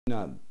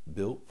Not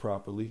built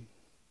properly,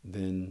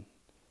 then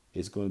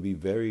it's going to be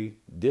very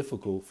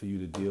difficult for you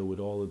to deal with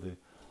all of the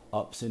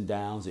ups and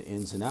downs and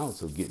ins and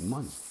outs of getting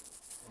money.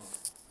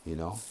 You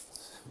know,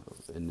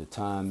 in the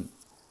time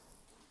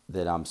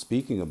that I'm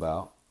speaking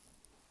about,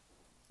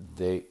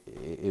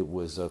 it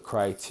was a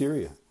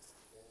criteria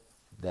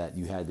that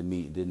you had to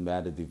meet. It didn't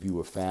matter if you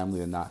were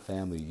family or not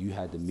family. You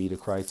had to meet a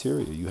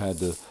criteria. You had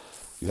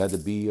to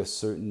be a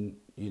certain,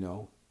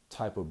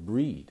 type of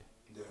breed.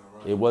 Yeah,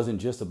 right. It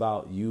wasn't just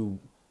about you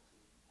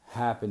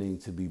happening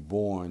to be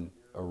born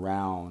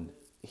around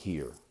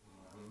here.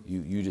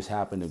 You just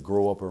happen to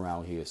grow up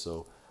around here.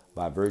 So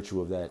by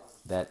virtue of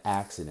that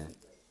accident,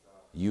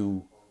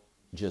 you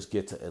just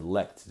get to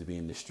elect to be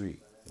in the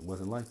street. It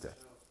wasn't like that.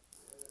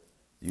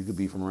 You could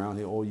be from around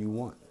here all you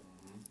want.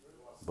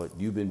 But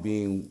you've been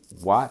being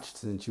watched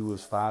since you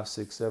was 5,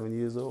 6, 7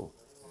 years old.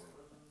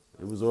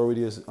 It was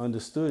already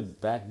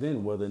understood back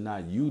then whether or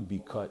not you'd be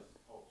cut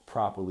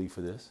properly for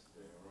this.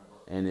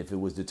 And if it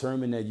was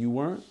determined that you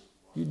weren't,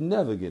 you'd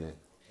never get in.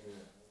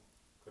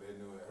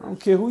 I don't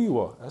care who you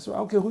are. That's right. I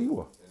don't care who you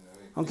are.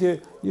 I don't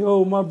care.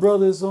 My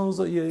brother is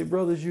so. Yeah, your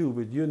brother's you,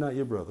 but you're not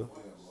your brother.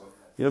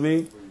 You know what I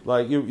mean?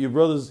 Like your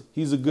brother's,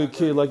 he's a good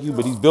kid like you,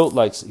 but he's built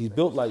like he's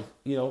built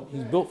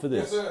for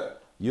this.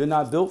 You're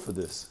not built for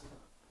this.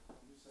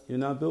 You're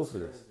not built for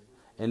this.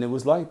 And it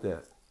was like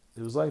that.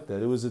 It was like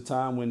that. It was a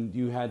time when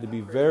you had to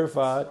be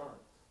verified.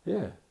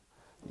 Yeah.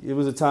 It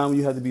was a time when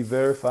you had to be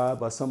verified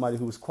by somebody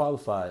who was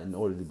qualified in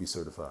order to be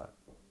certified.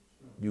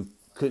 You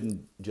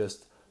couldn't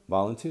just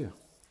volunteer.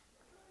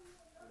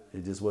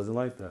 It just wasn't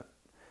like that.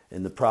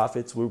 And the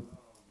profits were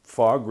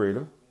far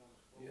greater,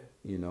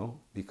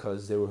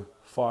 because there were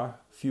far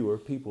fewer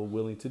people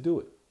willing to do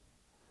it,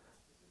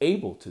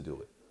 able to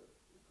do it.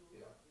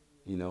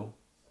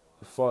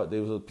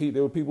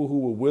 There were people who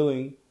were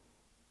willing.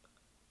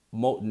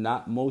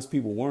 Not most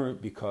people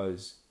weren't,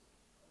 because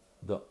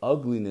the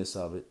ugliness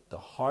of it, the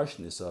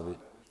harshness of it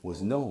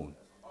was known.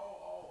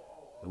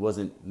 It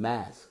wasn't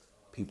masked.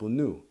 People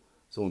knew.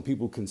 So when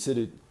people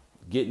considered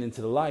getting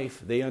into the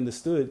life, they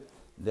understood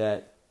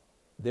that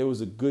there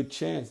was a good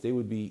chance they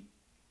would be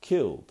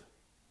killed.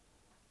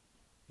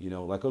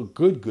 Like a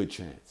good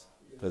chance.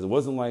 Because it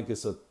wasn't like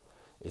it's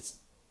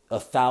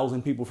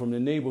 1,000 people from the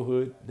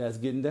neighborhood that's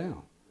getting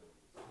down.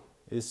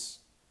 It's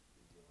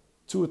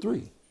 2 or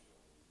 3.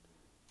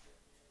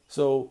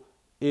 So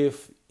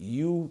if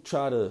you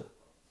try to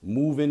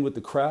move in with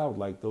the crowd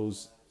like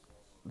those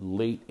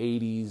late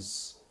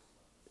 80s,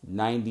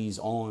 90s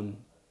on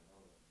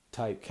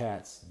type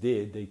cats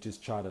did, they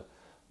just try to,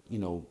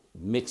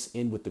 mix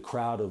in with the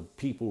crowd of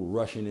people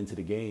rushing into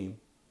the game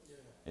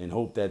and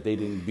hope that they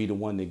didn't be the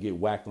one that get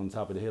whacked on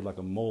top of the head like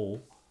a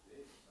mole.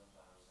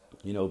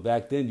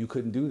 Back then you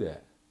couldn't do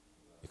that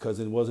because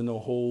there wasn't no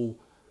whole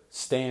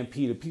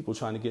stampede of people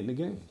trying to get in the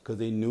game because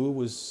they knew it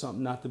was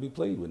something not to be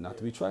played with, not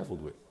to be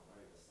trifled with.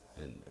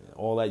 And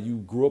all that you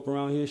grew up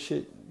around here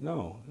shit,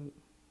 no.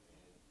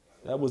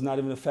 That was not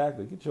even a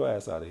factor. Get your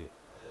ass out of here.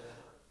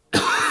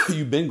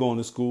 You've been going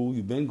to school.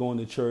 You've been going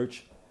to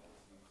church.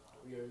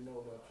 We already know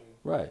about you.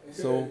 Right.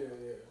 So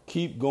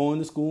keep going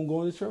to school and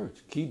going to church.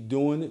 Keep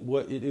doing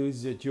what it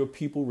is that your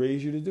people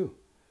raised you to do.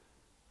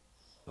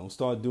 Don't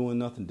start doing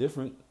nothing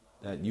different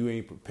that you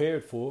ain't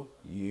prepared for.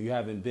 You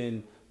haven't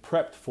been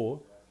prepped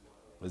for.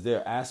 Because there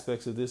are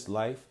aspects of this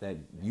life that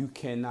you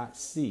cannot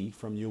see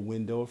from your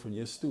window or from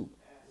your stoop.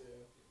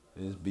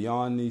 It's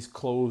beyond these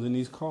clothes and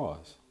these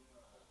cars.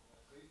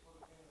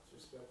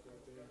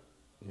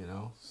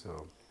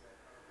 So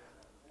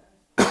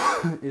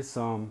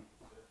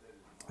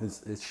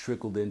it's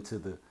trickled into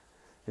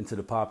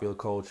the popular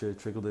culture,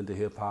 trickled into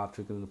hip hop,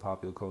 trickled into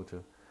popular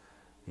culture.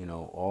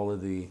 All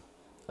of the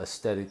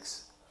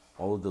aesthetics,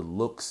 all of the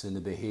looks and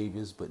the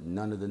behaviors, but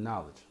none of the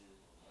knowledge.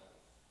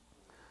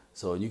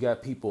 So you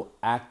got people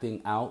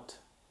acting out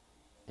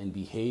and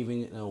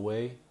behaving in a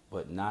way,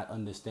 but not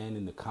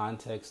understanding the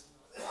context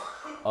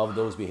of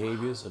those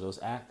behaviors or those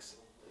acts.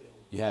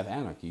 You have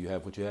anarchy. You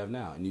have what you have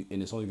now. And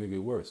it's only going to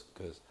get worse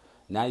because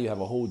now you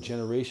have a whole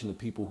generation of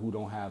people who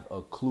don't have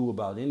a clue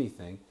about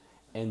anything,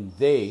 and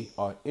they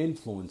are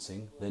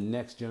influencing the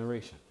next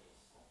generation.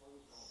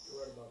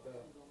 You're right about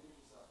that.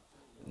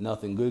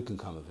 Nothing good can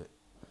come of it.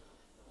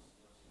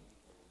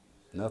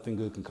 Nothing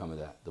good can come of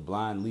that. The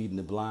blind leading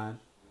the blind.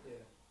 Yeah.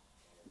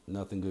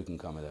 Nothing good can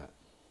come of that.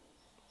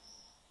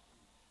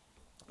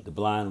 The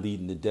blind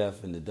leading the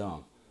deaf and the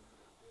dumb.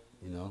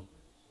 Yeah,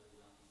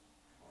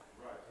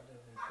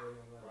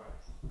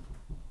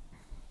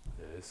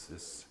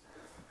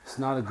 it's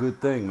not a good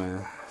thing,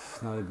 man.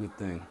 It's not a good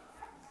thing.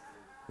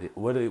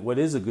 What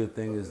is a good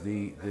thing is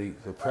the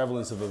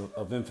prevalence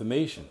of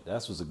information.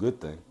 That's what's a good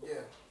thing.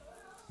 Yeah.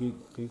 Can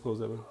you close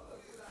that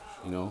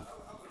one?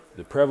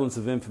 The prevalence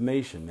of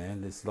information,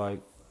 man. It's like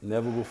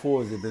never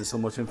before has there been so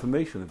much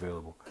information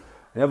available.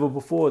 Never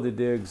before did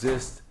there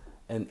exist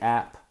an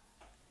app,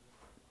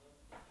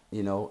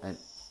 an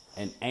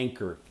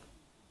anchor,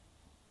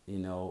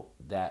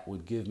 that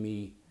would give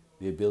me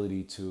the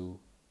ability to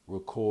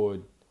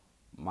record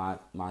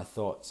my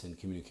thoughts and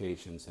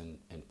communications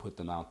and put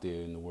them out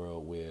there in the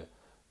world where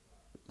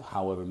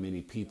however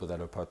many people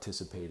that are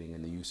participating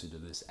in the usage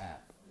of this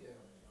app Yeah.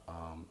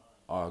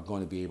 are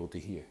going to be able to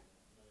hear.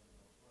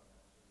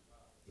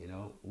 You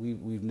know,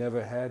 we've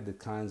never had the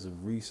kinds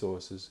of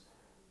resources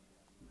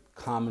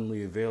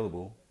commonly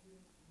available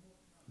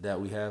that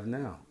we have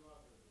now.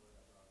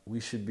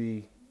 We should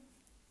be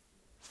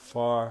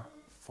far,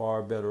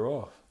 far better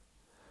off.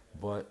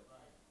 But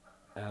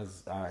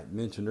as I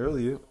mentioned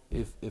earlier,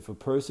 if a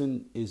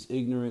person is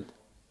ignorant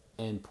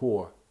and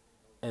poor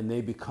and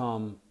they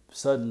become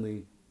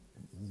suddenly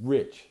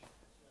rich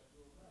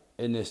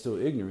and they're still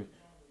ignorant,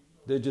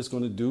 they're just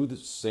going to do the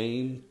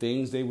same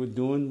things they were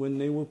doing when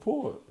they were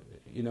poor,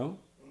 you know,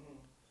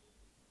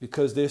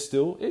 because they're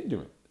still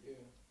ignorant.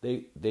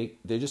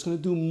 They're just going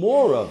to do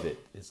more of it.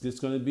 It's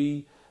just going to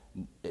be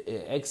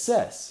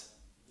excess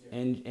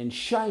and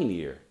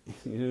shinier.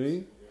 You know what I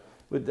mean?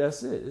 But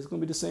that's it. It's going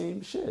to be the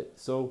same shit.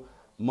 So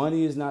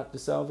money is not the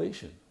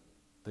salvation.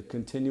 The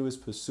continuous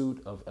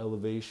pursuit of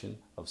elevation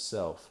of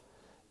self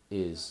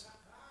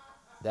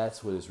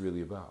that's what it's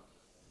really about.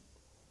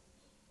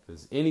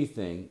 Because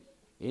anything,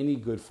 any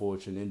good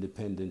fortune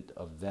independent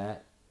of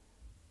that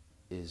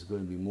is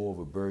going to be more of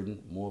a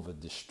burden, more of a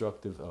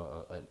destructive,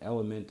 an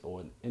element or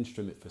an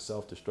instrument for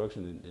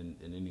self-destruction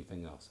than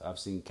anything else. I've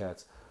seen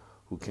cats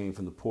who came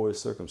from the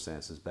poorest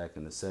circumstances back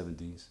in the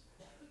 70s,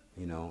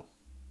 you know,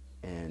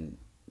 and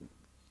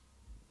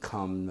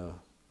come the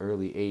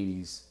early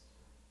 80s,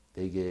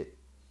 they get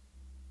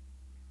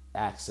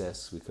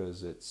access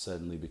because it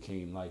suddenly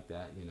became like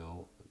that, you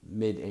know.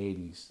 Mid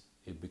 80s,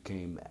 it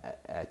became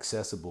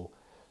accessible,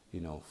 you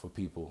know, for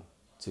people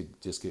to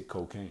just get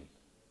cocaine,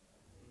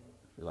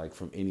 like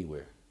from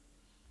anywhere.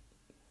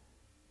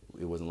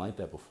 It wasn't like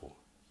that before.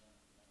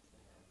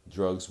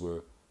 Drugs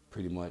were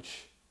pretty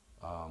much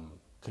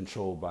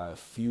controlled by a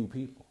few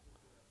people.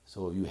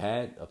 So if you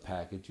had a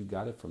package, you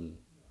got it from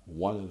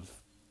one of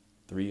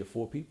 3 or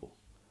 4 people.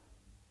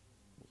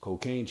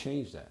 Cocaine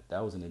changed that.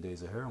 That was in the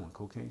days of heroin.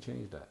 Cocaine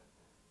changed that.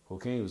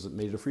 Cocaine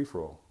made it a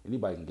free-for-all.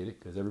 Anybody can get it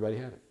because everybody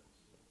had it.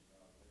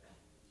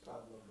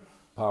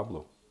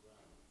 Pablo.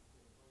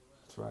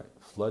 That's right.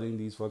 Flooding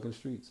these fucking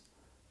streets.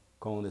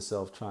 Calling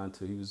himself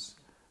he was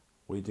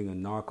waging a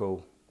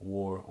narco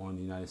war on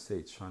the United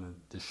States, trying to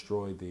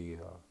destroy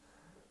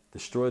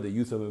the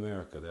youth of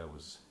America. That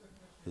was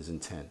his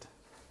intent.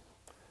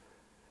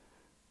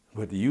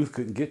 But the youth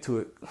couldn't get to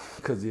it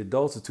because the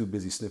adults are too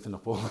busy sniffing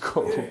up all the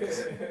coke.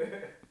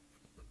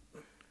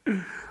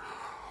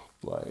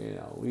 Like,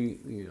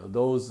 you know,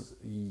 those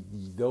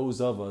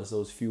of us,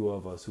 those few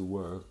of us who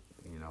were,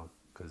 you know,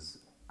 because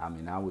I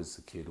mean, I was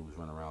a kid who was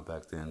running around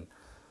back then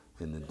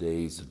in the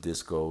days of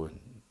disco and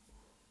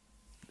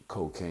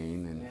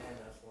cocaine and. Man,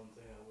 that's one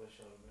thing I wish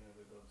I would have been able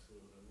to go to,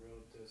 a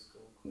real disco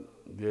club.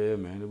 Yeah,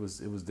 man, it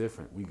was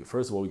different.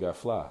 First of all, we got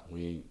fly.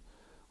 We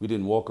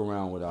didn't walk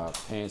around with our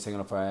pants hanging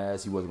off our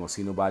ass. You wasn't gonna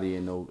see nobody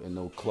in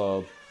no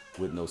club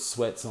with no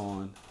sweats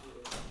on,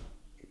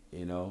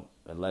 you know,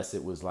 unless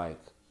it was like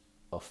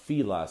a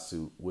fila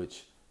suit,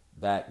 which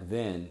back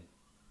then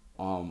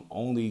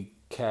only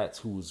cats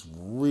who was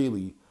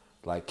really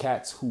like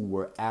cats who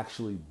were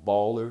actually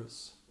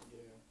ballers,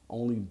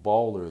 only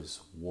ballers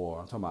wore.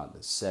 I'm talking about the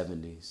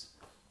 70s,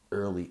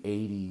 early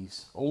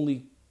 80s.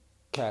 Only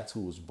cats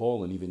who was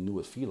balling even knew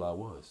what fila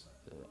was.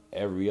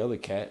 Every other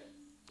cat,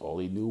 all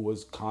he knew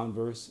was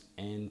Converse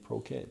and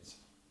Pro-Keds.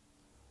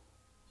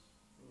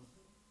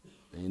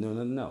 They didn't know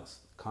nothing else.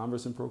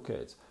 Converse and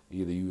Pro-Keds.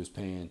 Either you was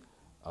paying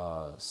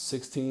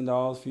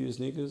 $16 for your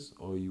sneakers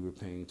or you were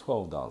paying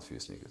 $12 for your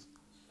sneakers.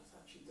 That's how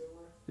cheap they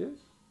were? Yeah.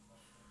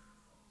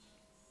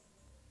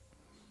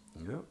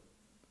 Yep.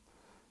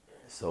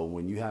 So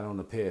when you had on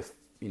a pair of,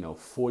 you know,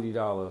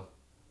 $40,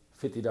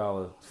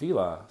 $50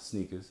 fila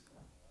sneakers,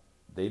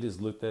 they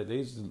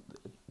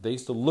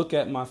used to look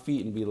at my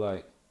feet and be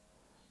like,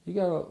 you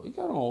got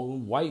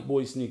on white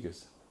boy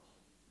sneakers.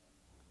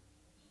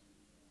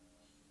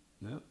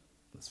 Yep,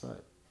 that's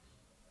right.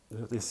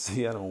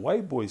 They had on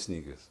white boy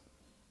sneakers.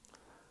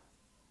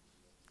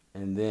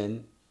 And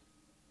then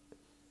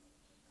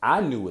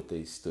I knew what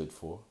they stood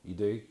for, you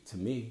dig, to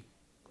me,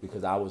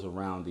 because I was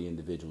around the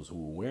individuals who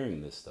were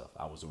wearing this stuff.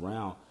 I was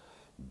around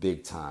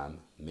big time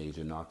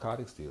major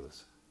narcotics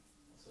dealers.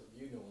 So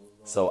you know what was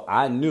wrong. So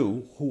I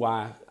knew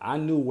I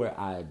knew where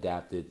I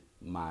adapted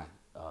my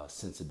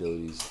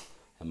sensibilities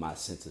and my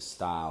sense of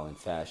style and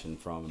fashion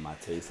from, and my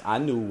taste. I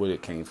knew where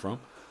it came from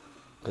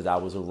because I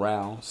was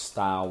around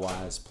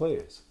style-wise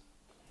players.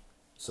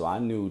 So I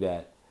knew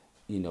that,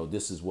 you know,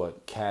 this is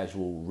what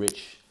casual,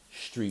 rich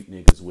street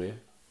niggas wear.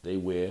 They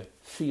wear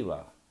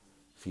fila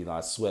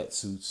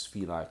sweatsuits,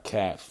 fila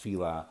caps,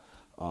 fila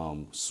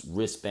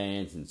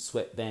wristbands and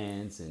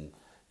sweatbands, and,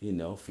 you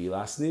know,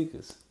 fila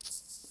sneakers.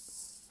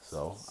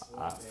 So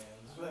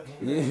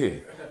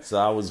so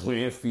I was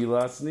wearing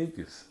fila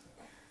sneakers,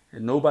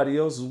 and nobody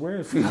else was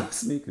wearing fila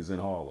sneakers in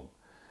Harlem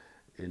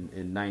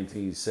in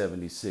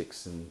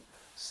 1976 and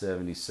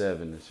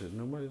 77 and shit.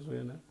 Nobody was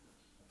wearing that.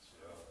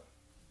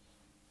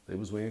 They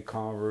was wearing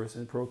Converse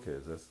and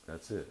Pro-Keds.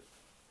 That's it.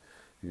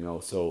 You know,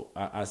 so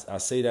I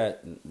say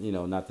that, you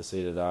know, not to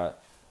say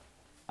that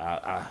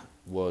I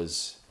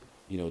was,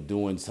 you know,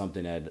 doing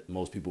something that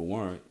most people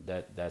weren't.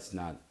 That's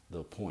not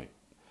the point.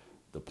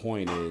 The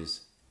point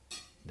is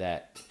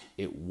that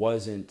it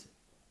wasn't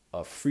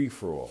a free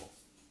for all,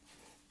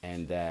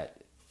 and that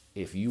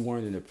if you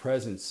weren't in the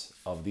presence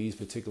of these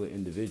particular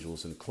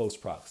individuals, in close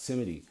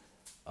proximity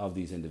of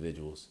these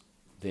individuals,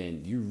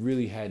 then you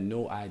really had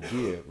no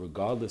idea,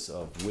 regardless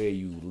of where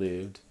you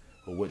lived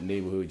or what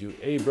neighborhood you.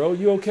 Hey, bro,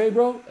 you okay,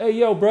 bro? Hey,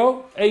 yo,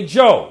 bro. Hey,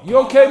 Joe, you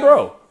okay,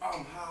 bro?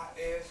 I'm high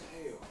as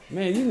hell.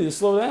 Man, you need to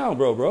slow down,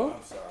 bro.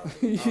 I'm sorry.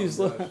 You I'm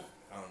slow- rushing.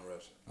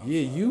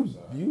 Yeah, Sorry,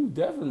 you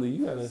definitely,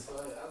 you gotta. I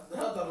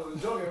thought it was a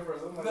joke at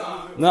first. I'm like,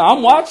 Nah. No,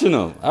 I'm watching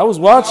him. I was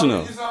watching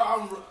him.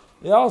 I'm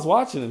Yeah, I was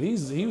watching him.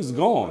 He was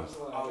gone.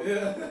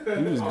 yeah.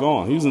 He was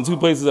gone. He was in two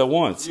places at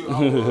once. I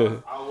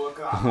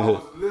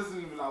was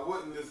listening, but I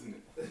wasn't listening.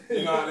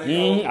 You know what I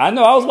mean? I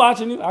know. I was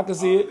watching you. I can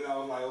see it. I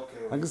was like,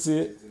 okay. I can see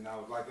it. And I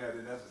was like,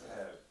 that, that's just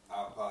habit.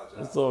 I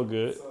apologize. It's all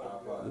good. I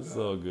apologize. It's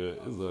all good.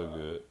 It's all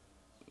good.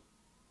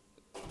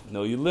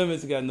 Know your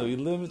limits. You gotta know your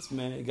limits,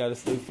 man. You gotta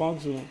stay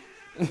functional.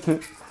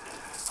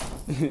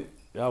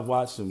 I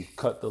watched him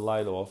cut the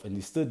light off, and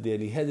he stood there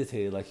and he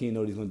hesitated like he didn't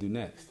know what he was gonna do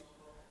next.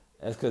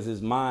 That's because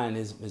his mind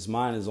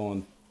is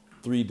on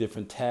 3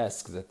 different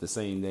tasks at the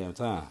same damn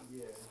time.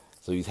 Yeah.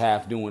 So he's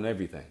half doing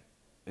everything.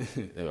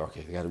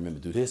 Okay, I gotta remember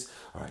to do this.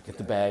 All right, get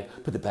the bag,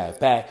 put the bag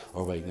back.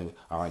 All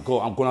right, go.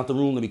 I'm going out the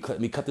room. Let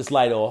me cut this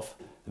light off.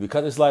 Let me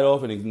cut this light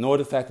off and ignore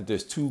the fact that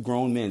there's 2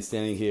 grown men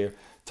standing here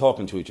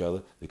talking to each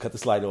other. They cut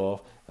this light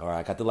off. All right,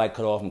 I got the light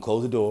cut off and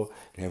close the door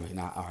and everything.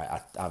 Now, all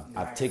right,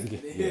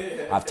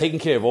 I've taken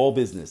care of all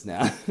business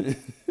now.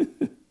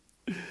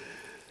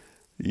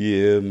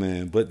 Yeah,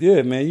 man. But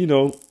yeah, man, you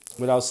know,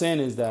 what I was saying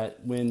is that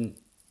when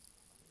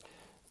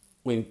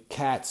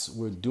cats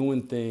were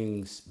doing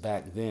things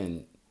back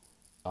then,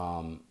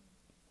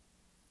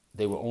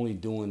 they were only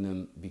doing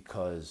them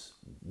because,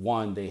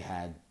 one, they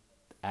had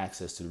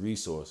access to the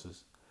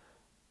resources,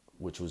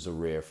 which was a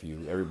rare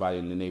few. Everybody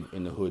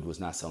in the hood was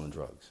not selling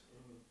drugs.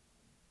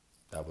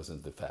 That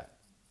wasn't the fact.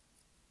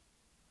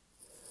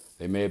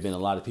 There may have been a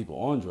lot of people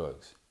on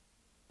drugs,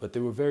 but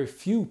there were very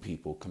few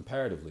people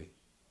comparatively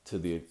to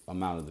the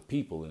amount of the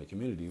people in the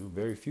community. There were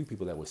very few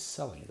people that were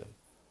selling them.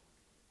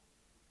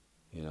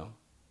 You know?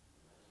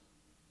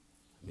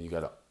 I mean, you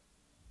got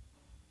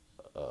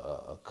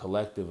a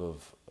collective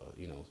of,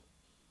 you know,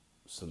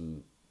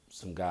 some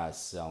guys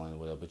selling,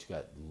 whatever, but you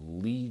got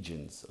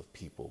legions of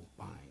people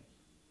buying,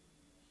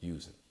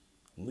 using.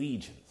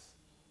 Legions.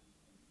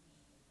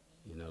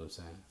 You know what I'm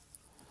saying?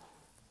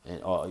 And,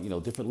 you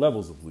know, different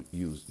levels of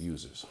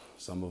users.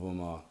 Some of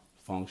them are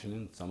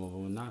functioning, some of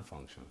them are not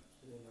functioning.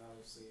 And then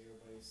obviously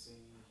everybody's seeing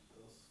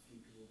those few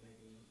people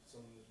making so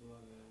much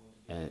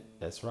money. And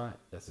that's right.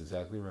 That's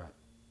exactly right.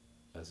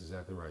 That's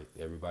exactly right.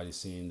 Everybody's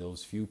seeing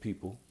those few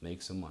people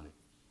make some money.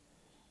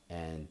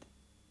 And,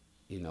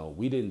 you know,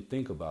 we didn't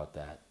think about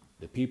that.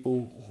 The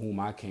people whom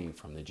I came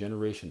from, the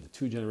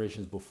 2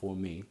 generations before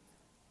me,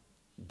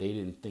 they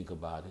didn't think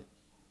about it.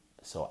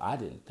 So I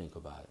didn't think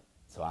about it.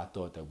 So I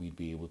thought that we'd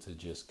be able to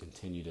just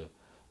continue to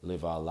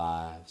live our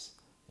lives,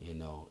 you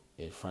know,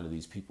 in front of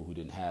these people who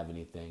didn't have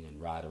anything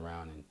and ride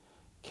around in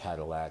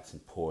Cadillacs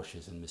and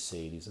Porsches and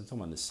Mercedes. I'm talking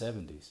about the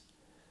 70s,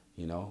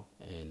 you know,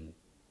 and,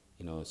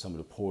 you know, some of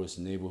the poorest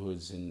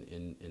neighborhoods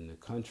in the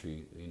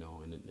country, you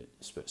know,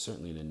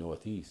 certainly in the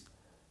Northeast,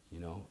 you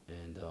know.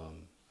 And,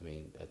 I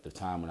mean, at the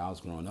time when I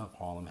was growing up,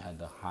 Harlem had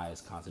the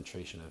highest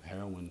concentration of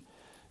heroin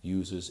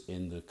users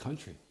in the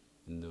country.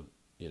 You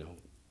know,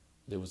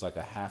 there was like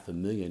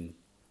 500,000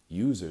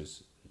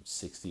 users in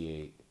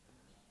 68,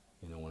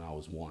 you know, when I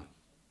was 1.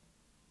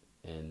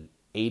 And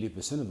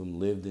 80% of them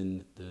lived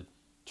in the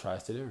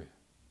tri-state area.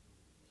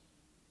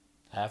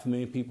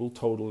 500,000 people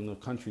total in the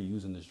country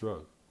using this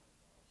drug,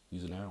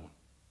 using heroin.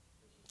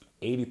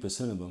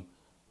 80% of them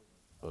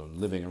are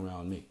living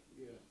around me.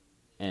 Yeah.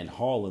 And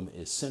Harlem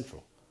is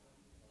central.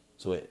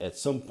 So at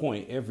some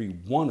point, every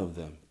one of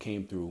them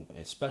came through,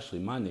 especially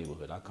my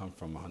neighborhood. I come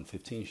from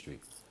 115th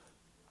Street.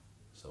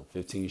 So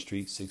 15th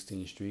Street,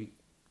 16th Street,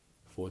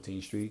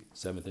 14th Street,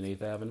 7th and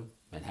 8th Avenue,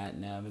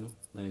 Manhattan Avenue,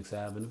 Lenox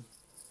Avenue.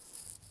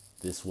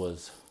 This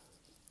was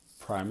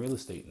prime real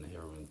estate in the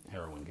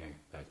heroin game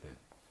back then.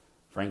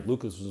 Frank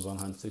Lucas was on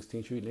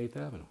 116th Street and 8th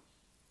Avenue.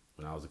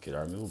 When I was a kid, I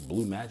remember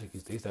Blue Magic.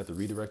 They used to have to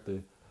redirect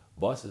the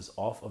buses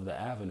off of the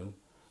avenue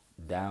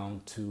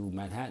down to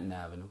Manhattan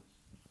Avenue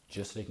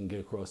just so they can get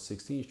across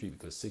 16th Street,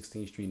 because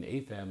 16th Street and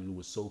 8th Avenue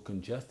was so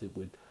congested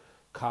with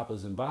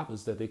coppers and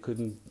boppers that they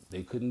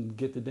couldn't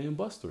get the damn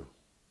bus through.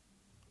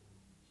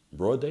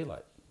 Broad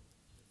daylight.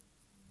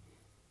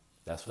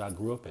 That's what I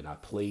grew up in. I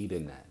played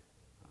in that.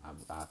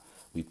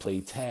 We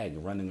played tag,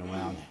 running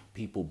around,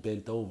 people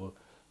bent over,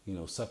 you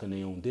know, sucking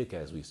their own dick,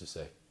 as we used to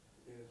say.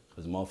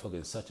 Because the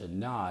motherfucker is such a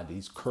nod,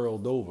 he's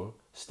curled over,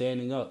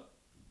 standing up,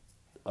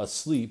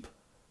 asleep,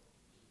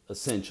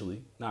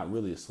 essentially. Not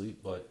really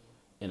asleep, but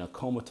in a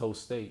comatose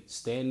state,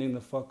 standing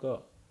the fuck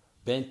up,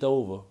 bent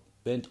over,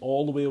 bent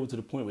all the way over to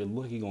the point where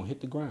look, he's gonna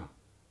hit the ground.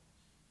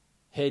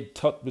 head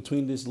tucked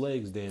between his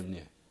legs damn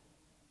near.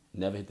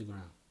 Never hit the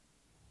ground.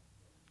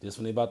 Just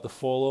when they about to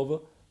fall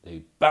over,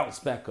 they bounce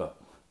back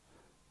up.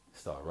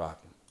 Start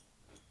rocking.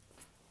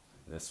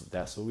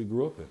 That's what we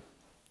grew up in.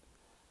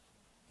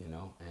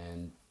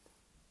 And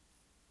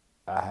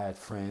I had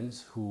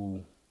friends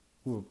who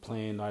were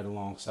playing right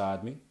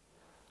alongside me,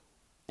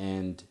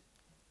 and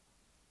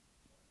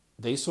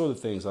they saw the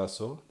things I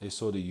saw. They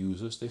saw the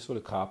users, they saw the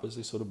coppers,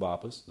 they saw the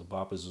boppers. The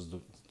boppers was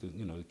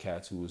the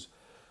cats who was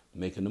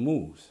making the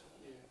moves.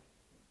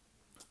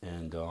 Yeah.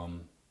 And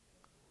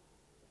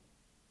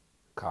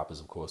coppers,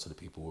 of course, are the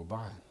people who were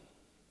buying.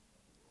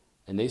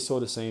 And they saw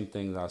the same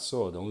things I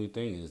saw. The only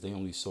thing is they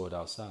only saw it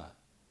outside.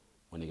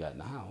 When they got in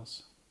the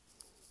house,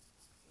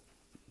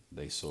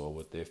 they saw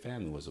what their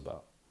family was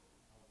about.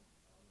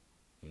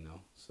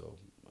 So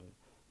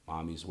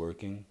mommy's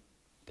working,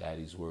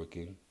 daddy's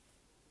working,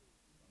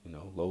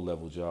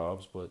 low-level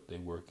jobs, but they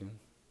working.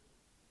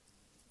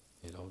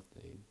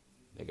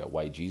 They got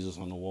white Jesus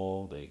on the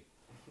wall. They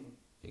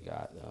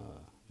got,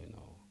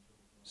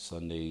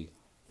 Sunday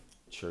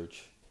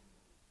church,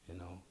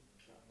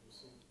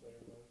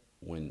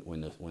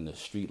 When the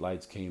street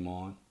lights came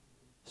on,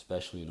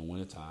 especially in the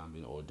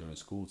wintertime, or during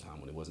school time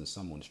when it wasn't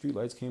summer, when the street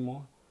lights came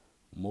on,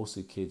 most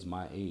of the kids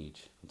my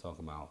age, I'm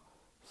talking about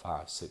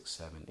 5, 6,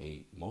 7,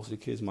 8, most of the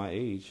kids my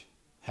age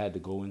had to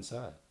go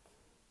inside.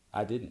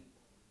 I didn't.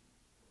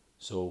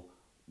 So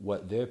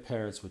what their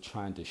parents were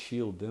trying to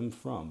shield them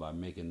from by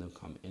making them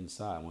come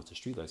inside once the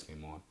streetlights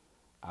came on,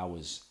 I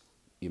was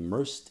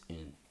immersed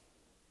in.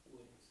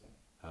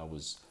 I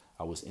was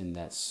in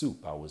that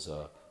soup. I was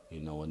a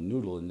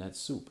noodle in that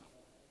soup.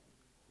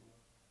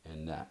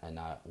 And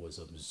I was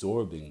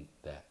absorbing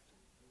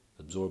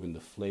the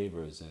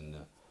flavors and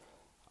the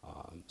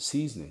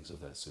seasonings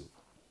of that soup.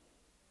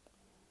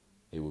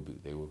 They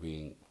were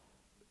being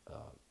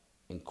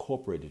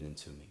incorporated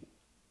into me.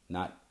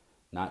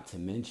 Not to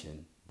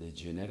mention the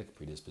genetic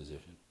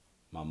predisposition.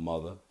 My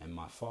mother and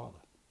my father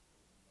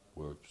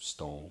were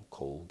stone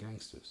cold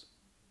gangsters.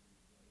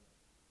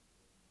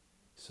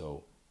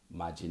 So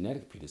my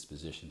genetic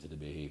predisposition to the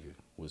behavior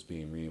was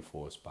being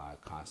reinforced by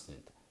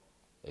constant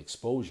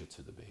exposure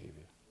to the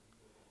behavior.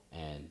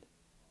 And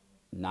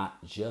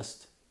not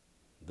just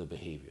the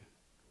behavior,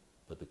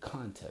 but the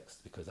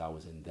context, because I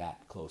was in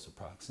that close of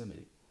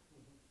proximity.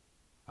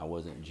 I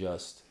wasn't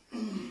just,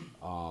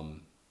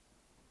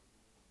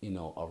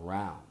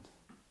 around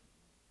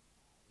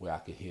where I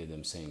could hear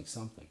them saying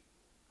something.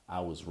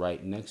 I was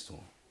right next to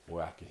them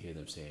where I could hear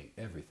them saying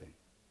everything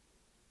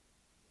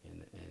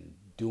and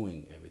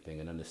doing everything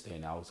and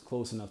understanding. I was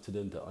close enough to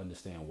them to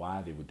understand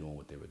why they were doing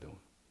what they were doing,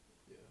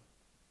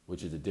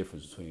 which is the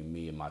difference between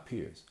me and my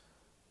peers.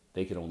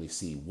 They could only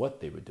see what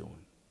they were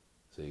doing.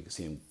 So you could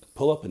see them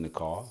pull up in the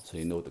car, so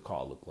they know what the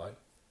car looked like.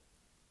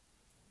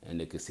 And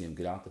they could see them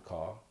get out the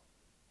car,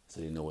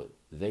 so they know what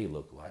they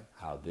look like,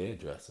 how they're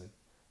dressing.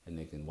 And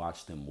they can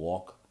watch them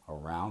walk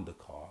around the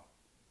car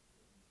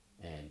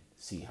and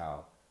see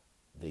how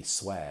they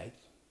swag,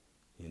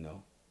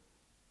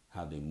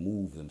 how they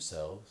move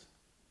themselves,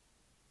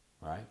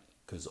 right?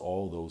 Because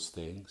all those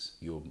things,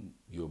 your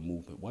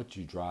movement, what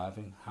you're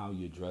driving, how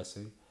you're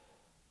dressing,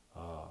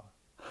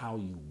 how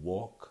you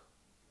walk,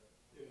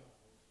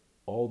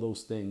 all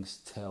those things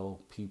tell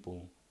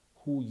people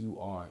who you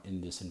are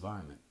in this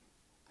environment,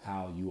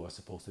 how you are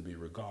supposed to be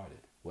regarded,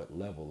 what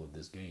level of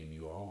this game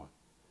you are on.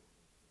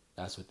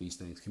 That's what these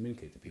things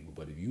communicate to people.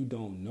 But if you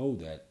don't know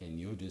that and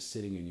you're just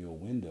sitting in your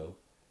window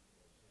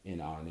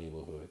in our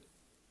neighborhood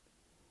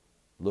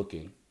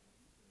looking,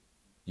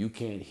 you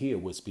can't hear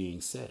what's being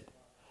said.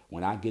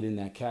 When I get in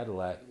that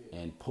Cadillac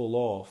and pull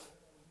off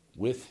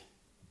with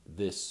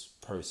this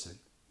person,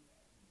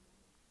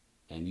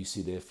 and you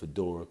see their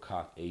fedora,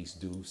 cock, ace,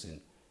 deuce,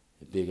 and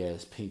a big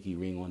ass pinky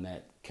ring on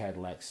that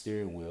Cadillac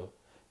steering wheel,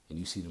 and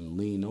you see them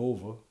lean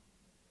over,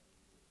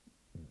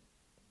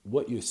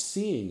 what you're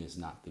seeing is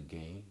not the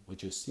game.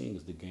 What you're seeing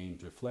is the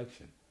game's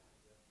reflection.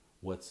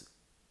 What's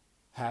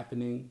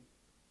happening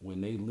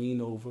when they lean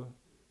over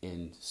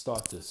and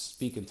start to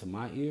speak into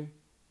my ear,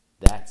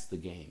 that's the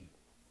game.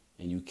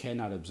 And you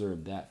cannot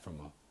observe that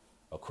from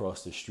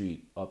across the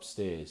street,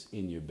 upstairs,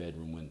 in your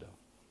bedroom window.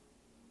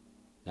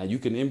 Now you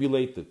can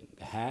emulate the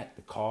hat,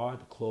 the car,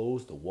 the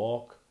clothes, the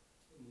walk,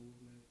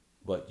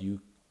 but you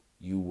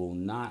will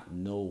not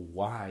know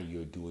why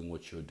you're doing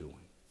what you're doing.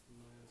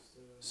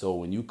 So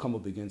when you come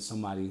up against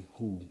somebody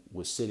who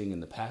was sitting in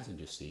the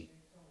passenger seat,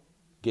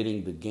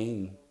 getting the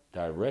game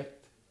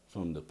direct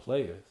from the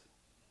players,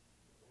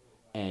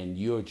 and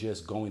you're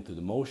just going through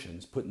the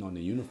motions, putting on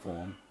the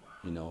uniform,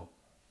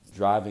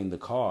 driving the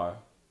car,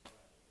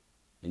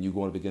 and you're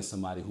going up against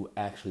somebody who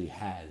actually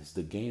has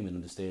the game and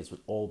understands what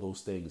all those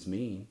things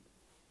mean,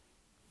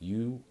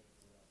 you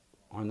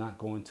are not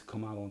going to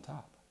come out on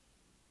top.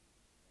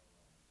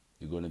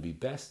 You're going to be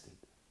bested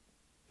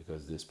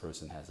because this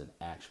person has an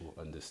actual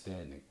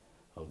understanding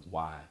of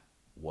why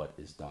what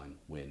is done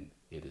when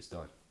it is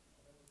done.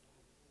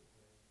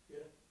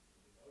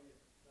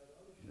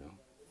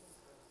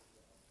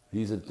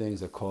 These are the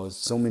things that cause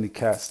so many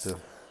cats to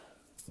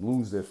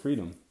lose their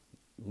freedom.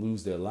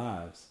 lose their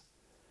lives,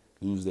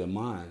 lose their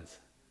minds.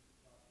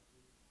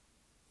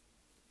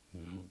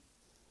 You know?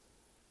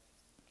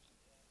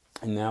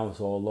 And now it's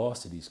all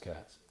lost to these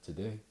cats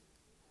today.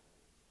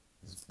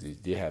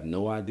 They have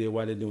no idea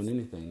why they're doing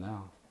anything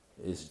now.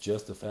 It's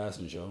just a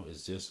fashion show.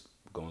 It's just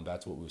going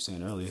back to what we were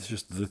saying earlier. It's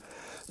just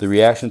the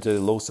reaction to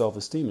low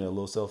self-esteem and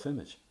low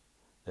self-image.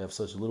 They have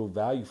such little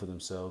value for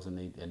themselves, and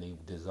they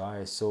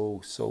desire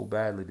so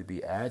badly to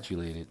be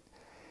adulated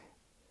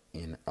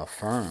and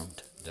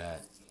affirmed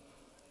that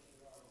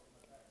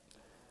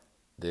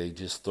they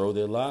just throw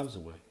their lives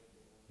away.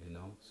 You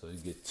know, so you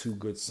get 2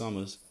 good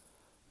summers.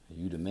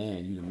 You the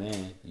man,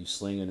 you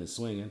slinging and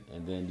swinging,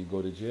 and then you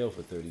go to jail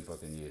for 30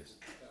 fucking years.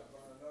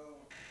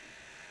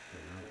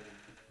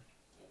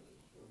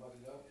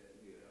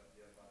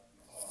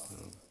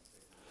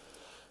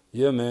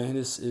 Yeah, man,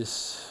 there's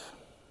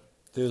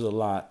a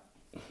lot.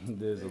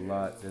 There's a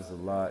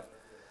lot,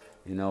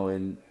 you know,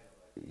 and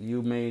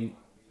you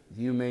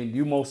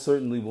most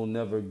certainly will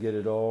never get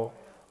it all,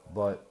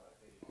 but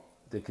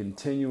the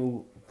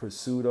continual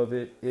pursuit of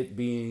it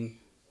being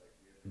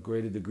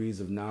greater degrees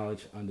of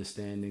knowledge,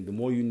 understanding. The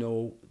more you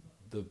know,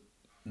 the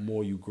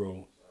more you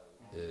grow.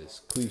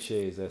 As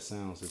cliche as that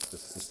sounds,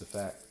 it's the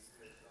fact.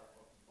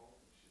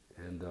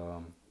 And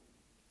I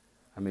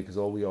mean, because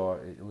all we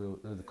are,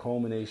 we're the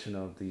culmination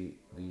of the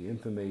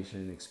information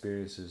and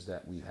experiences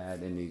that we've had,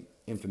 and the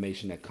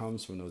information that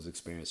comes from those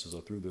experiences or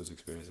through those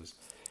experiences.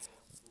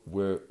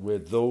 We're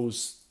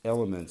those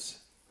elements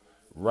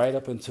right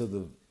up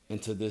into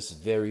this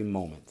very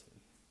moment.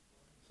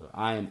 So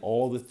I am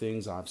all the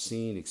things I've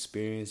seen,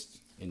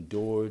 experienced,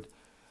 endured.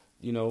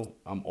 You know,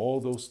 I'm all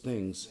those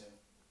things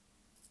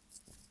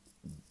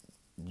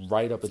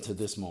right up into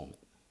this moment.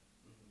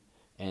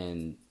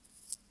 And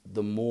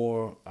the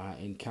more I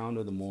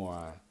encounter, the more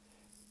I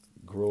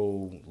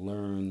grow,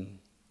 learn,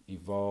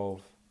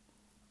 evolve,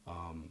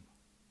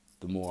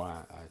 the more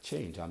I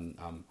change.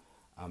 I'm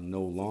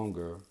no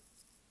longer,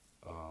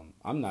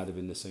 I'm not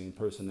even the same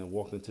person that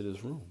walked into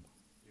this room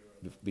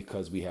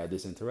because we had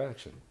this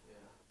interaction.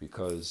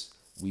 Because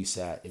we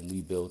sat and we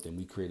built and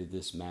we created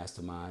this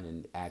mastermind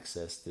and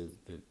accessed the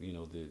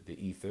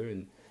ether,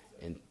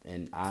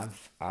 and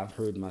I've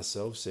heard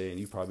myself say, and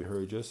you probably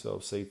heard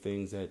yourself say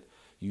things that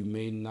you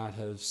may not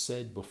have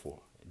said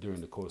before during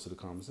the course of the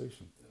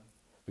conversation,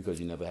 because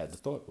you never had the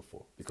thought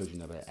before, because you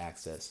never had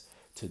access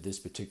to this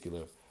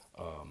particular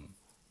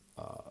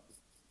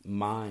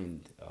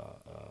mind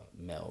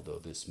meld or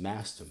this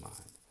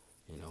mastermind.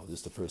 You know, this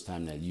is the first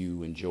time that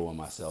you and Joe and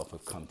myself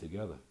have come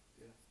together.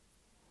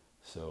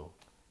 So,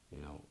 you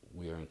know,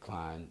 we are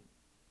inclined,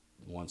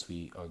 once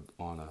we are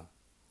on a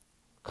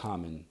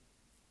common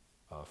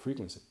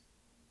frequency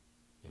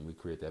and we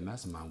create that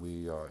mastermind,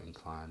 we are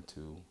inclined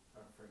to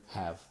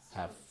have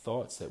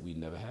thoughts that we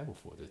never had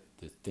before,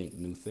 to think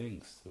new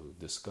things, to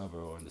discover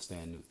or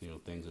understand new,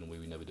 things in a way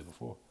we never did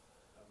before.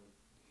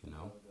 You know?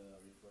 I would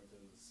refer to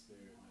it as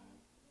spirit, man.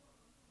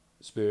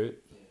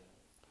 Spirit? Yeah.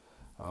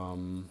 I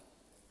don't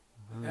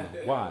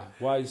know.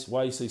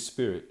 Why you say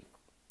spirit?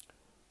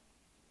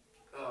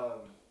 I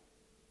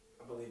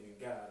believe in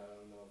God. I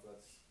don't know if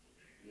that's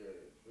your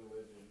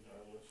religion or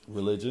what you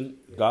Religion?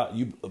 God?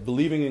 You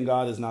believing in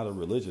God is not a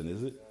religion,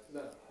 is it?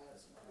 No,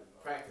 that's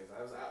practice.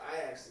 I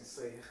actually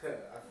say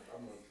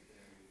I'm a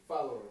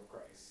follower of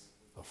Christ.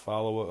 A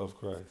follower of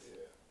Christ.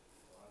 Yeah.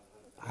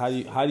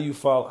 How do you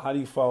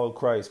follow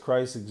Christ?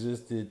 Christ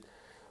existed.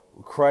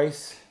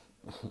 Christ.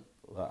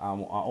 I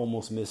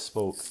almost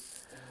misspoke.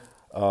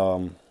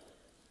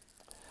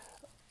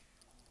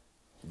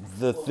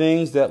 The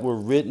things that were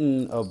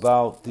written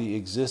about the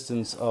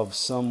existence of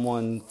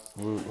someone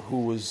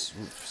who was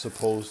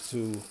supposed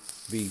to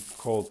be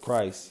called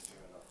Christ,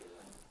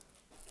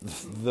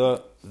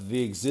 the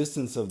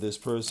existence of this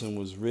person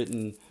was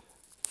written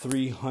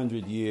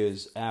 300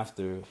 years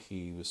after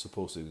he was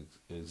supposed to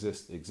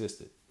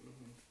existed.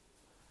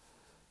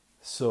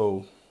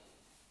 So,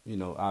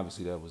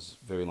 obviously that was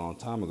a very long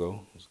time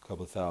ago. It was a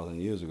couple of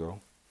thousand years ago.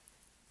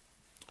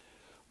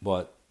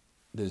 But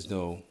there's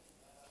no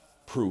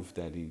proof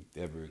that he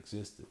ever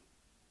existed.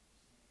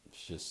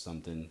 It's just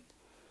something,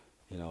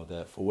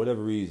 that for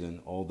whatever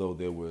reason, although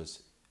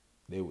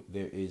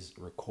there is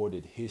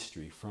recorded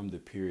history from the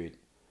period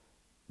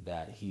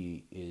that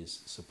he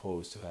is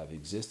supposed to have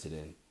existed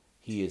in,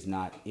 he is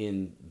not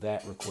in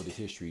that recorded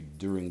history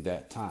during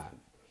that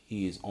time.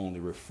 He is only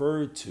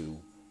referred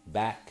to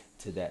back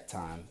to that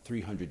time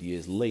 300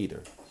 years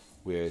later,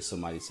 where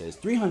somebody says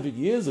 300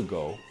 years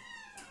ago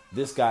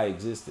this guy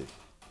existed.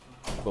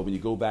 But when you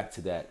go back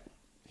to that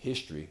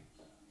history,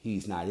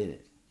 he's not in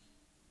it.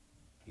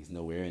 He's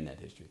nowhere in that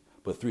history.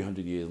 But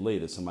 300 years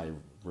later, somebody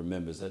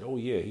remembers that, oh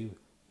yeah,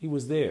 he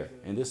was there,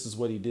 and this is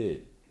what he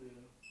did.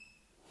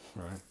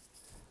 Right?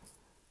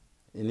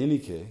 In any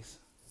case,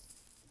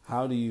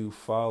 how do you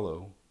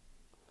follow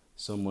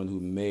someone who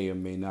may or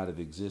may not have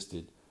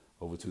existed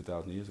over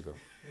 2,000 years ago?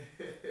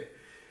 That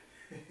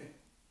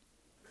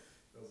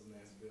was a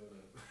nice build-up.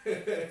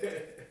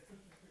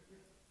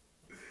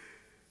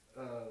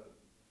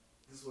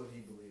 This is what he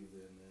believed in,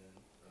 man.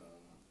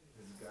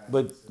 His God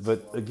but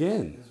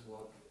again,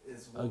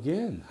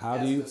 how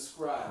do you?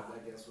 Described,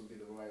 I guess would be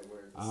the right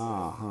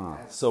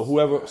word. So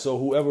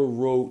whoever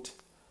wrote,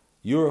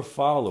 you're a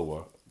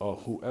follower, or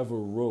whoever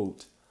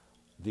wrote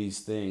these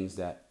things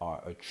that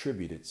are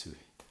attributed to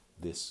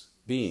this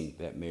being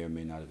that may or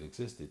may not have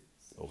existed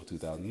over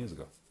 2,000 years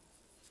ago.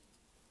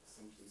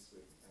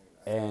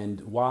 And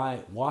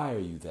why are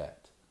you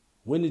that?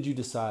 When did you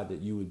decide that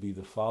you would be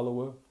the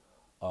follower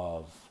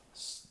of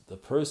the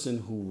person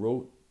who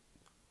wrote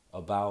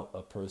about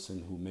a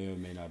person who may or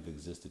may not have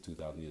existed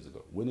 2,000 years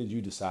ago? When did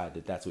you decide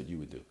that that's what you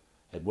would do?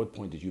 At what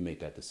point did you make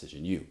that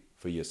decision? You,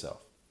 for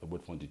yourself. At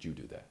what point did you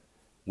do that?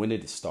 When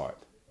did it start?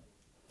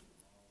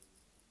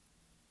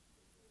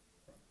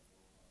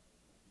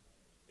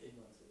 8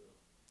 months ago.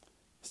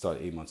 It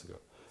started 8 months ago.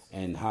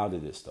 And how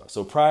did it start?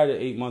 So prior to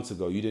 8 months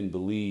ago, you didn't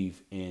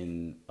believe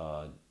in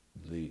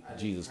the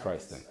Jesus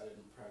Christ thing. I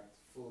didn't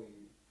fully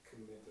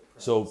commit to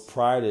practice. So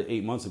prior to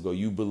 8 months ago,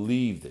 you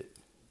believed it.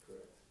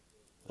 Correct.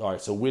 All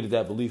right. So where did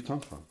that belief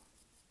come from?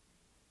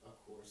 Of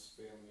course,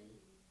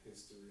 family,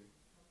 history.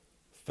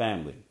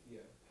 Family. Yeah.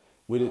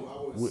 Where I did,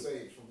 would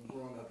say from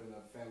growing up in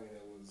a family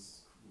that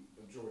was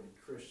majority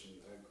Christian,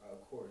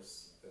 of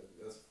course,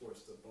 that's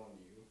forced upon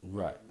you.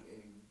 Right.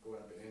 And growing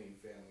up in any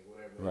family,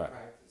 whatever Right. they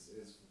practice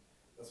is,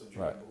 that's what you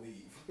Right.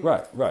 believe.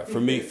 Right.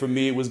 For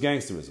me, it was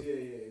gangsterism. Yeah,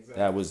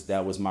 exactly.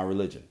 That was my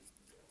religion.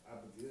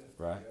 Yeah.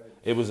 Right.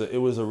 Yeah. It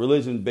was a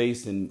religion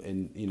based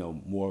in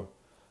more,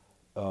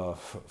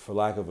 for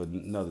lack of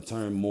another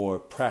term, more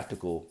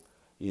practical,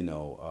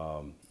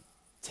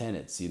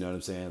 tenets. You know what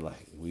I'm saying?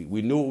 Like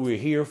we knew what we were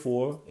here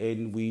for,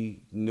 and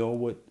we know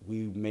what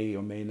we may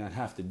or may not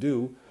have to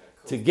do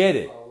to get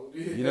it.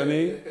 You know what I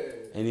mean?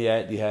 And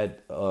you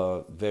had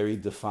a very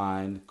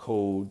defined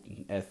code,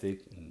 and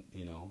ethic, and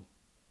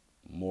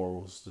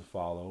morals to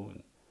follow,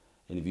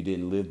 and if you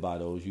didn't live by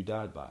those, you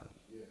died by them.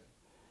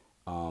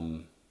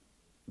 Yeah.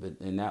 But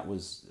that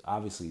was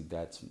obviously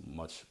that's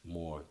much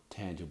more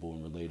tangible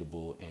and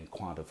relatable and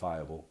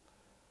quantifiable,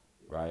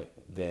 right?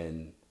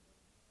 Than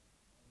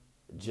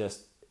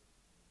just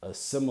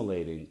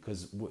assimilating,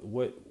 because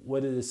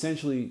what it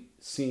essentially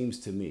seems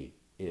to me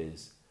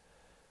is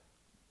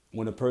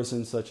when a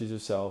person such as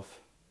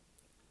yourself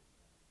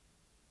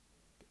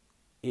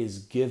is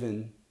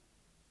given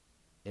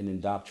an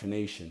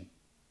indoctrination,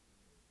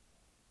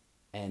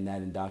 and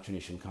that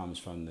indoctrination comes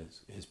from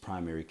his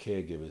primary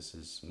caregivers,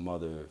 his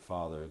mother,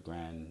 father,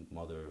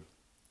 grandmother,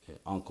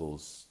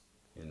 uncles,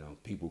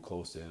 people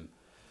close to him.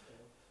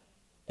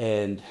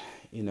 And,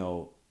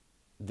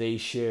 they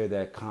share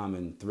that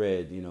common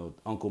thread.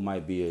 Uncle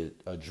might be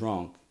a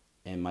drunk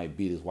and might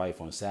beat his wife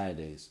on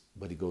Saturdays,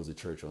 but he goes to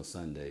church on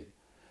Sunday.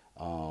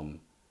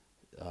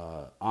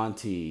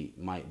 Auntie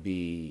might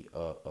be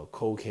a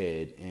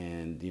cokehead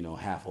and,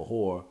 half a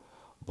whore,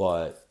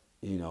 but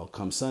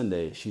come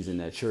Sunday, she's in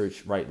that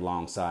church right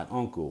alongside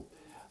uncle.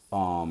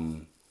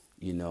 Other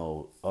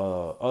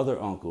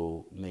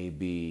uncle may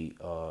be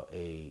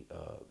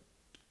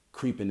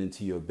creeping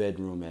into your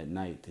bedroom at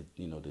night to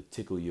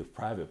tickle your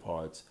private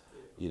parts,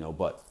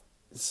 but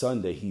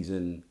Sunday he's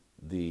in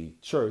the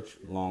church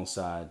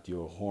alongside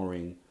your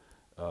whoring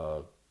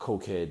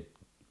cokehead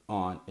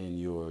aunt and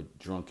your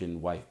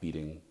drunken wife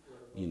beating,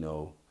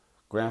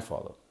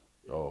 grandfather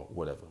or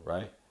whatever,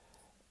 right?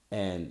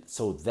 And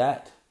so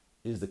that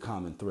is the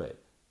common thread.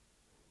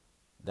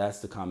 That's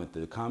the common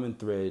thread. The common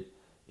thread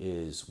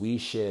is we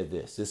share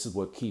this. This is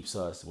what keeps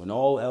us, when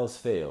all else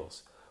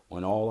fails,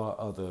 when all our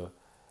other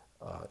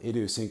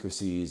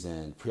idiosyncrasies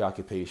and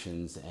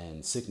preoccupations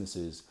and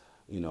sicknesses,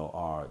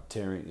 are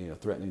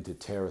threatening to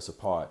tear us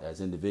apart as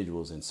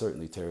individuals, and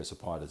certainly tear us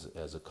apart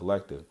as a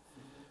collective.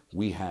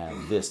 We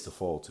have this to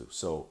fall to.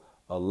 So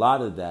a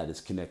lot of that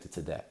is connected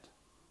to that,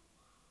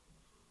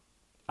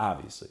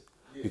 obviously.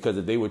 Yeah. Because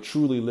if they were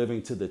truly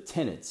living to the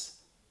tenets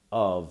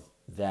of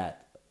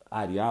that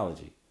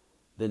ideology,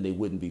 then they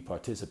wouldn't be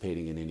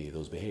participating in any of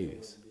those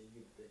behaviors,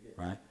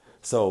 right?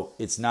 So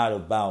it's not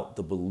about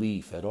the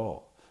belief at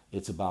all.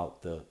 It's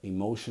about the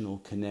emotional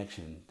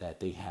connection that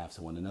they have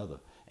to one another.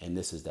 And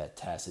this is that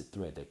tacit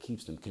thread that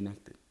keeps them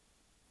connected.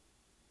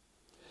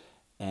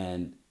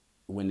 And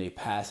when they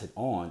pass it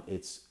on,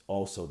 it's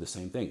also the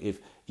same thing. If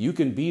you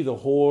can be the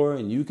whore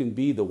and you can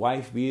be the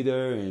wife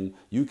beater and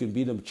you can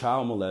be the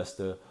child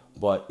molester,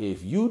 but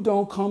if you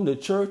don't come to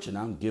church, and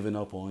I'm giving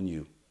up on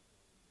you.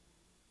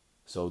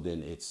 So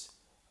then it's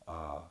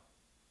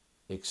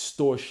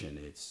extortion,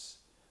 it's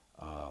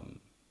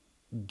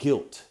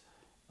guilt,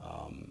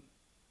 and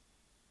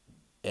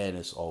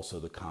it's also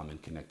the common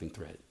connecting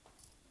thread,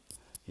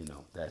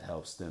 that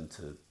helps them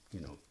to,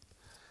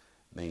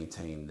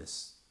 maintain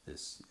this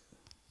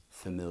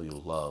familial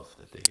love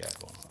that they got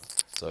going on.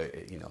 So,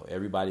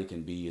 everybody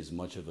can be as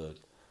much of a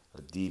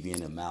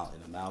deviant, and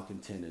a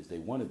malcontent as they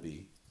want to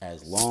be,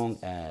 as long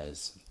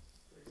as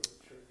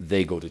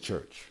they go to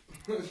church.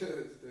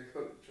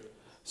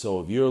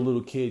 So if you're a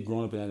little kid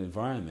growing up in that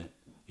environment,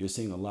 you're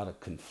seeing a lot of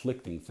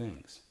conflicting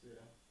things,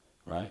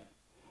 right?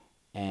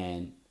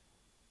 And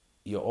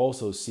you're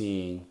also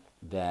seeing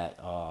that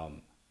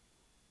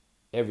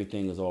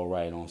everything is all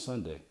right on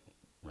Sunday.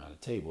 around the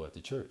table at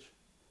the church.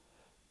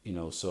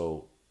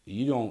 So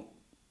you don't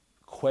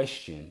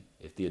question,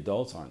 if the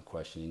adults aren't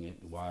questioning it,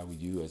 why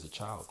would you as a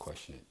child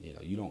question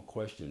it? You don't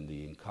question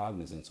the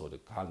incognizance or the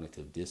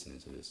cognitive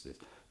dissonance of this,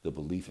 the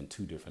belief in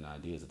two different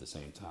ideas at the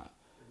same time.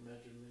 The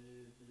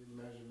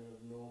measurement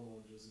of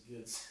normal just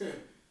gets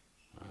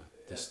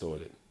Right.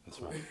 Distorted. That's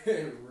right.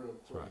 real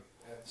quick. That's right.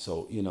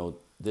 So,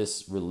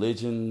 this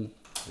religion,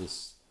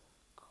 this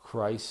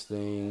Christ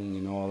thing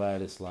and all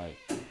that, it's like,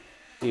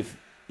 if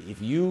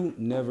you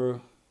never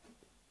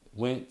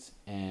went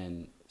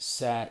and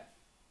sat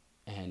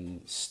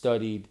and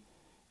studied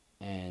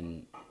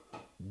and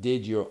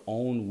did your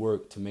own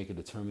work to make a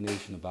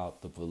determination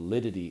about the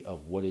validity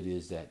of what it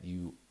is that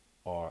you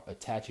are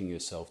attaching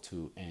yourself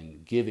to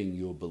and giving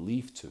your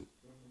belief to,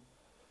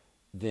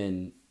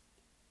 then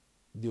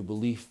your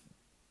belief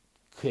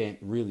can't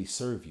really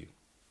serve you.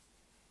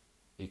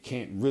 It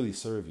can't really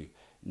serve you.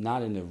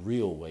 Not in a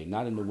real way,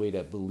 not in the way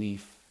that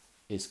belief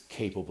is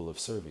capable of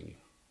serving you.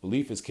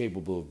 Belief is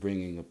capable of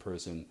bringing a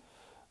person,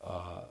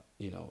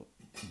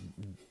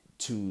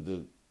 to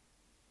the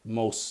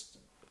most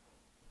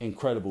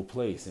incredible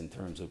place in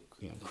terms of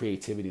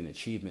creativity and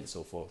achievement and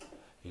so forth.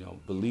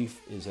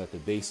 Belief is at the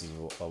basis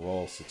of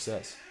all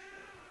success.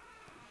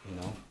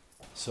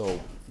 So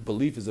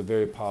belief is a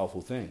very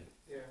powerful thing.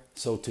 Yeah.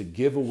 So to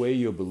give away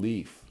your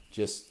belief,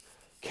 just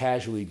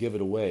casually give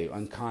it away,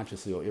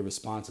 unconsciously or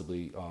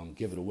irresponsibly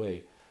give it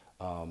away,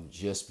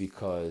 just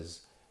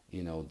because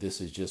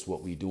this is just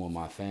what we do in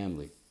my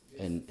family,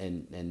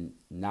 and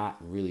not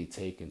really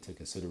take into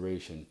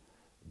consideration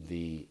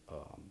the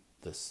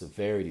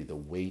severity, the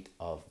weight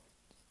of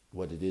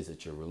what it is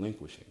that you're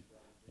relinquishing,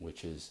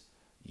 which is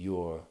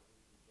your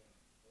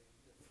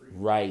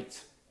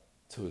right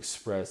to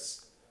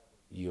express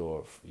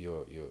your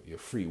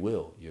free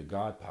will, your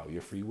God power,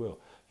 your free will,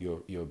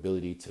 your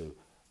ability to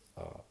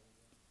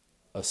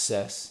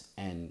assess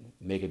and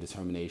make a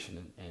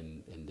determination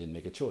and then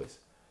make a choice.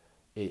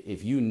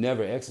 If you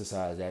never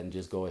exercise that and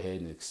just go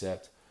ahead and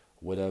accept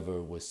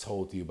whatever was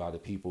told to you by the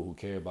people who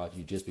care about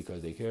you just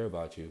because they care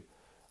about you,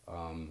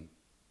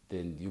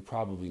 then you're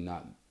probably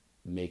not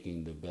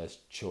making the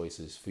best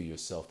choices for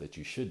yourself that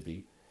you should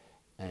be.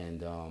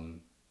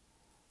 And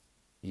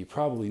you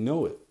probably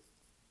know it.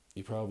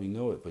 You probably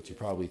know it, but you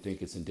probably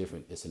think it's in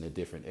a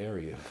different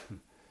area.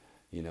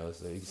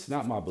 So it's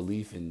not my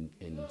belief in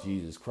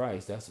Jesus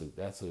Christ.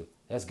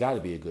 That's got to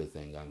be a good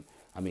thing.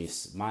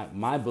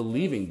 My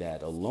believing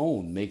that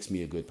alone makes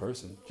me a good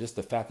person. Just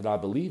the fact that I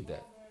believe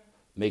that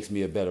makes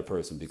me a better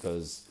person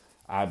because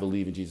I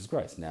believe in Jesus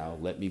Christ. Now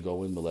let me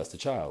go and molest a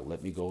child.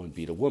 Let me go and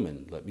beat a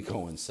woman. Let me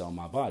go and sell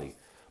my body.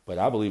 But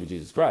I believe in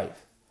Jesus Christ.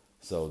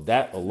 So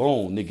that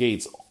alone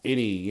negates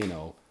any,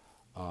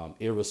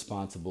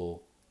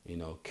 irresponsible,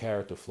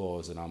 character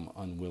flaws that I'm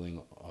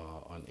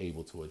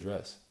unable to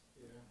address.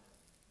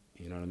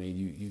 You know what I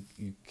mean?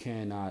 You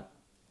cannot,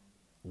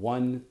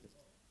 one,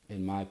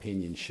 in my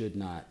opinion, should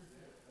not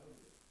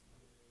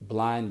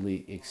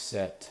blindly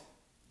accept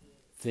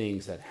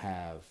things that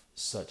have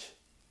such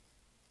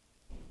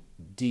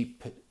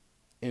deep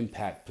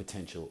impact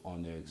potential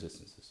on their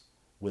existences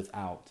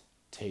without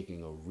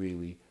taking a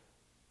really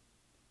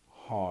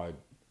hard,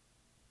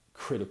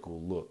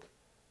 critical look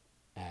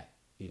at,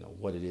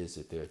 what it is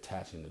that they're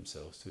attaching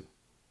themselves to.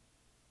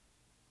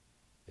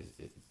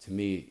 To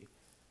me,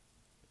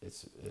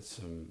 it's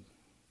some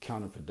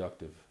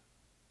counterproductive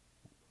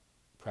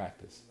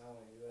practice. Not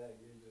only that,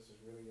 you're just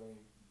really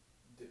only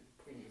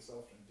putting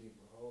yourself in a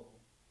deeper hole.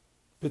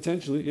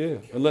 Potentially, yeah.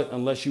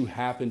 Unless you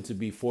happen to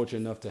be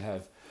fortunate enough to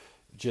have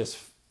just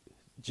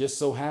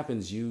so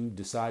happens you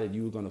decided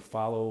you were going to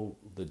follow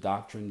the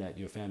doctrine that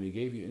your family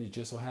gave you, and it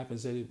just so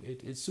happens that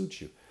it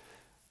suits you.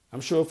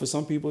 I'm sure for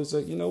some people it's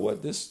like,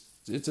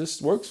 it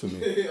just works for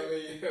me.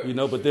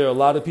 But there are a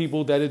lot of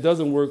people that it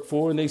doesn't work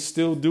for, and they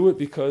still do it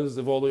because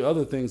of all the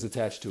other things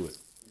attached to it.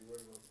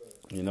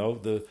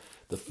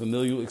 The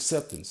familial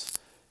acceptance,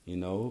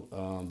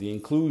 the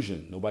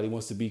inclusion. Nobody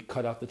wants to be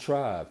cut out the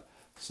tribe.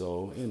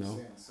 So,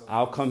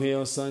 I'll come here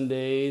on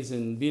Sundays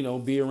and,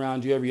 be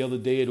around you every other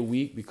day of the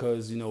week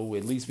because, at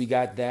least we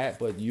got that.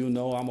 But I'm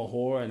a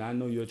whore and I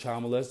know you're a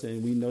child molester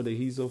and we know that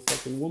he's a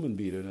fucking woman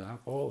beater and an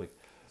alcoholic.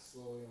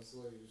 Slowly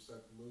you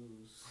start to lose.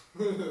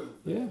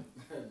 Yeah.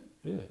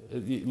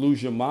 You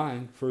lose your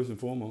mind, first and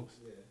foremost.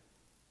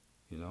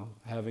 Yeah.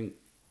 Having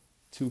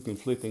two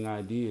conflicting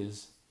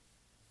ideas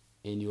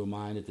in your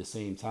mind at the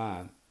same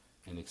time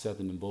and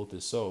accepting them both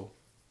as so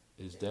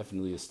is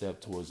definitely a step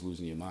towards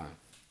losing your mind.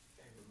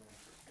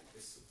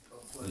 It's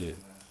a pleasure, man.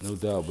 No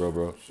doubt,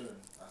 bro. Sure.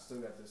 I still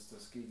got this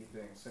Tuskegee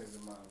thing saved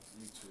in my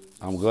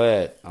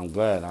YouTube. I'm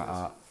glad.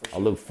 I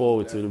look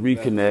forward to the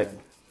reconnect.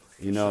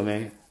 You know what I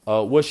mean?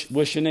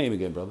 What's your name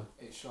again, brother?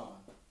 Hey, Sean.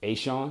 A.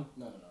 Sean?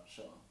 No,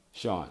 Sean.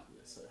 Sean.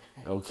 Yes, sir.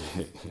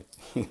 Okay.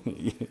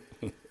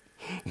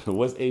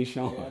 What's A.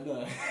 Sean? Yeah, I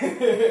know.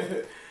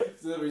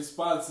 It's a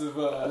responsive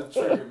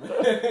trigger, man.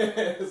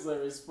 It's a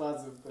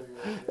responsive thing.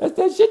 Right? That's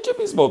that shit you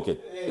be smoking.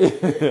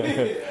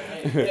 Hey,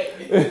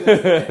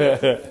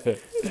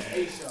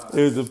 Sean.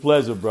 It was a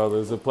pleasure, brother.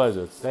 It's a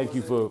pleasure. Thank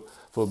you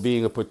for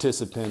being a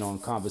participant on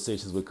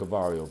Conversations with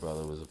Cavario,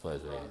 brother. It was a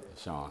pleasure,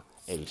 Sean.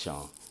 Hey,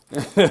 Sean.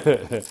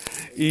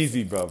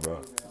 Easy, bro.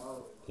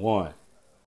 One.